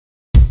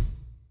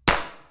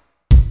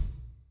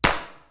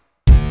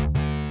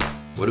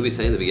What did we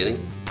say in the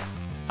beginning?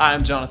 Hi,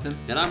 I'm Jonathan.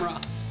 And I'm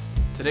Ross.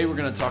 Today we're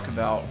going to talk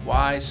about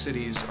why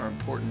cities are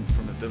important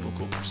from a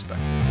biblical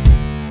perspective.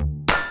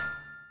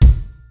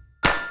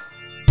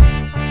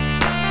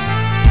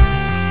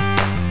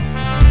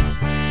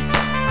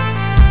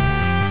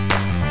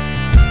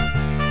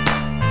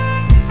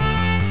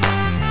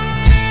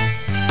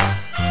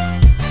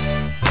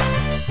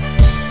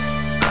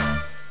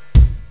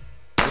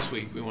 This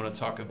week we want to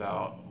talk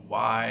about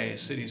why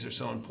cities are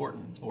so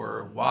important,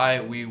 or why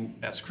we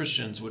as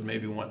Christians would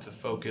maybe want to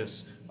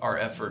focus our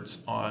efforts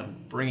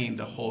on bringing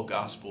the whole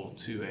gospel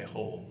to a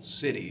whole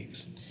city.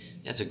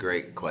 That's a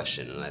great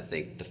question, and I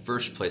think the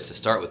first place to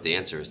start with the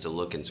answer is to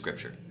look in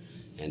Scripture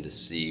and to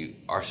see,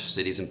 are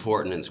cities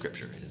important in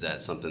Scripture? Is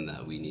that something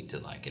that we need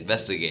to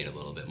investigate a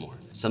little bit more?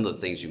 Some of the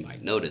things you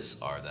might notice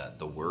are that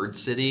the word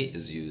city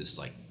is used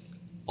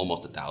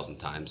almost 1,000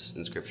 times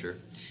in Scripture,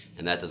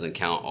 and that doesn't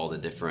count all the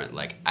different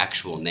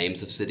actual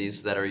names of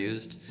cities that are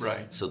used.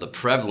 Right. So the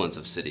prevalence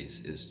of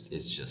cities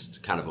is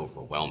just kind of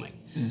overwhelming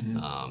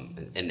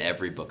in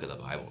every book of the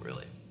Bible,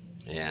 really.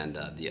 And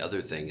the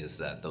other thing is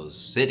that those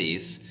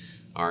cities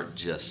aren't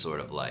just sort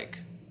of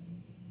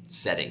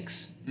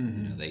settings.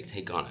 They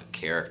take on a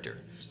character.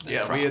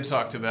 Yeah, we had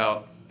talked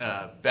about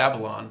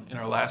Babylon in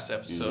our last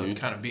episode,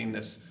 kind of being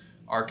this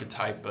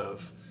archetype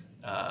of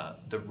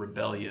the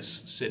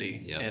rebellious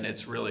city. Yep. And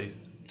it's really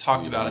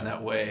talked about in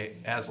that way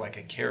as a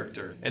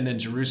character. And then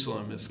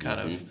Jerusalem is kind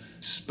of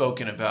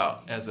spoken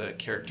about as a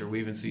character. We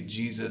even see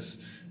Jesus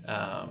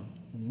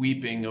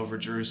weeping over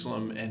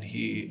Jerusalem, and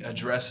he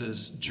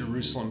addresses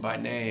Jerusalem by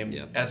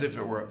name as if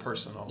it were a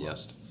person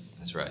almost. Yep.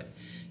 That's right.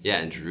 Yeah,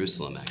 and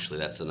Jerusalem, actually,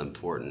 that's an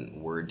important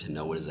word to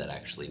know. What does that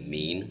actually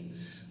mean?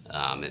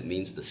 It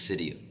means the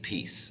city of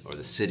peace, or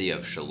the city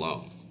of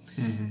shalom.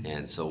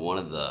 And so one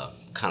of the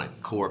kind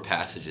of core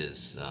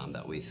passages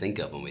that we think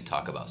of when we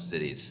talk about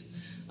cities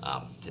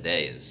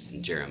today is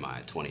in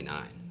Jeremiah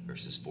 29,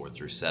 verses 4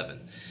 through 7.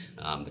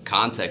 The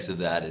context of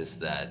that is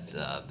that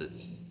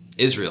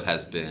Israel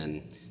has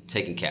been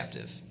taken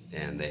captive,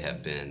 and they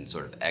have been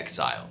sort of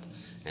exiled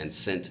and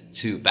sent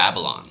to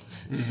Babylon,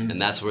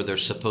 and that's where they're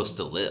supposed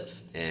to live.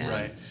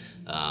 And,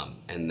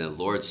 and the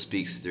Lord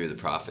speaks through the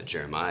prophet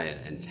Jeremiah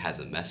and has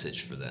a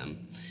message for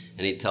them,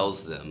 and he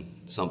tells them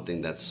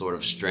something that's sort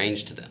of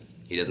strange to them.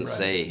 He doesn't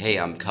say, hey,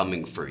 I'm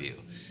coming for you,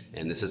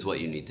 and this is what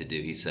you need to do.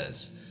 He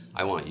says,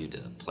 I want you to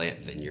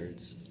plant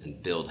vineyards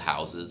and build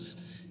houses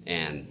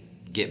and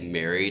get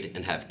married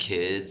and have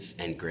kids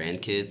and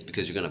grandkids,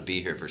 because you're going to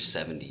be here for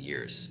 70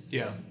 years.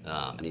 Yeah.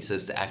 And he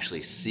says to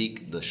actually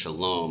seek the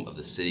shalom of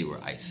the city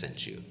where I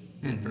sent you,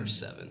 in verse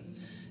 7.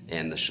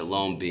 And the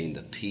shalom being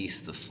the peace,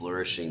 the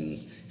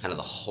flourishing, kind of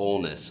the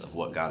wholeness of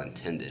what God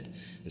intended.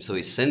 And so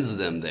he sends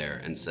them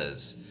there and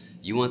says,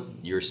 you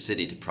want your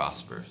city to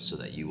prosper so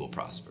that you will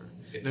prosper.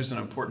 There's an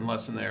important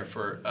lesson there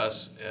for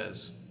us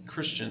as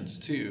Christians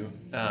too,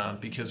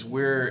 because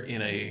we're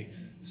in a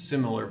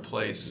similar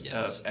place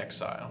of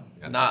exile.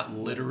 Not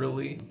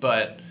literally,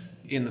 but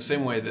in the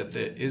same way that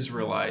the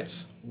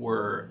Israelites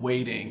were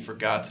waiting for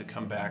God to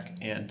come back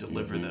and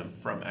deliver them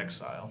from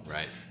exile.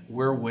 Right.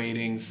 We're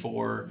waiting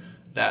for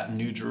that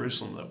new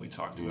Jerusalem that we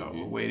talked about.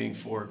 We're waiting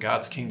for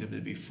God's kingdom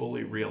to be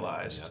fully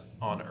realized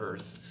on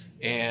earth.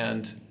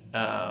 And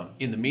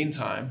in the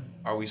meantime,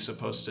 are we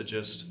supposed to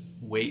just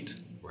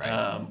wait?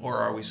 Or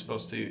are we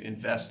supposed to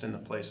invest in the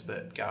place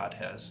that God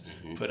has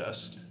put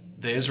us?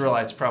 The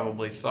Israelites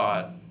probably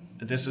thought,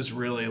 this is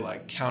really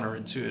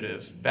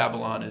counterintuitive.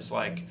 Babylon is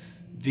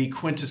the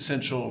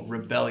quintessential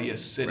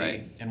rebellious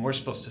city, and we're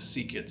supposed to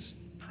seek its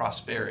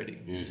prosperity.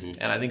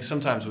 And I think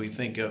sometimes we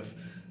think of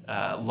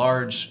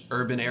large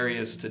urban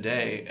areas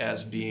today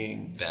as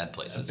being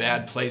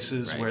bad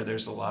places where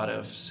there's a lot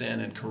of sin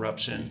and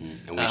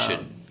corruption. And we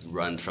should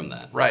run from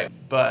that. Right.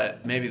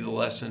 But maybe the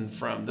lesson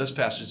from this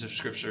passage of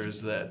Scripture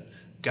is that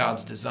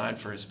God's design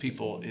for his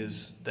people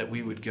is that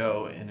we would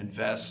go and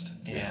invest,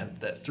 and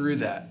that through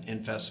that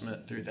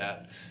investment, through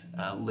that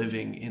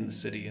living in the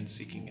city and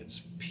seeking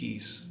its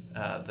peace,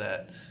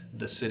 that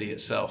the city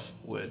itself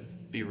would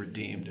be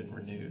redeemed and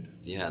renewed.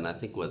 Yeah, and I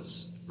think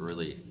what's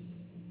really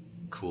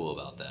cool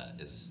about that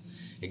is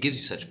it gives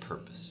you such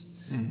purpose.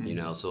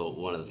 So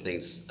one of the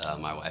things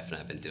my wife and I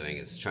have been doing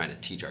is trying to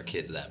teach our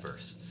kids that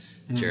verse.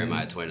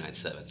 Jeremiah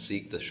 29:7,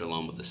 seek the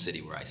shalom of the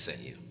city where I sent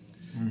you.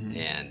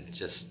 And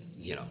just,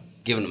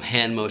 giving them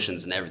hand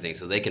motions and everything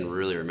so they can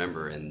really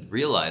remember and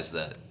realize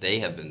that they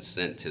have been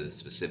sent to the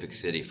specific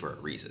city for a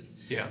reason.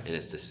 And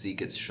it's to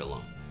seek its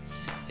shalom.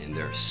 And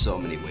there are so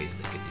many ways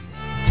they could do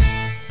that.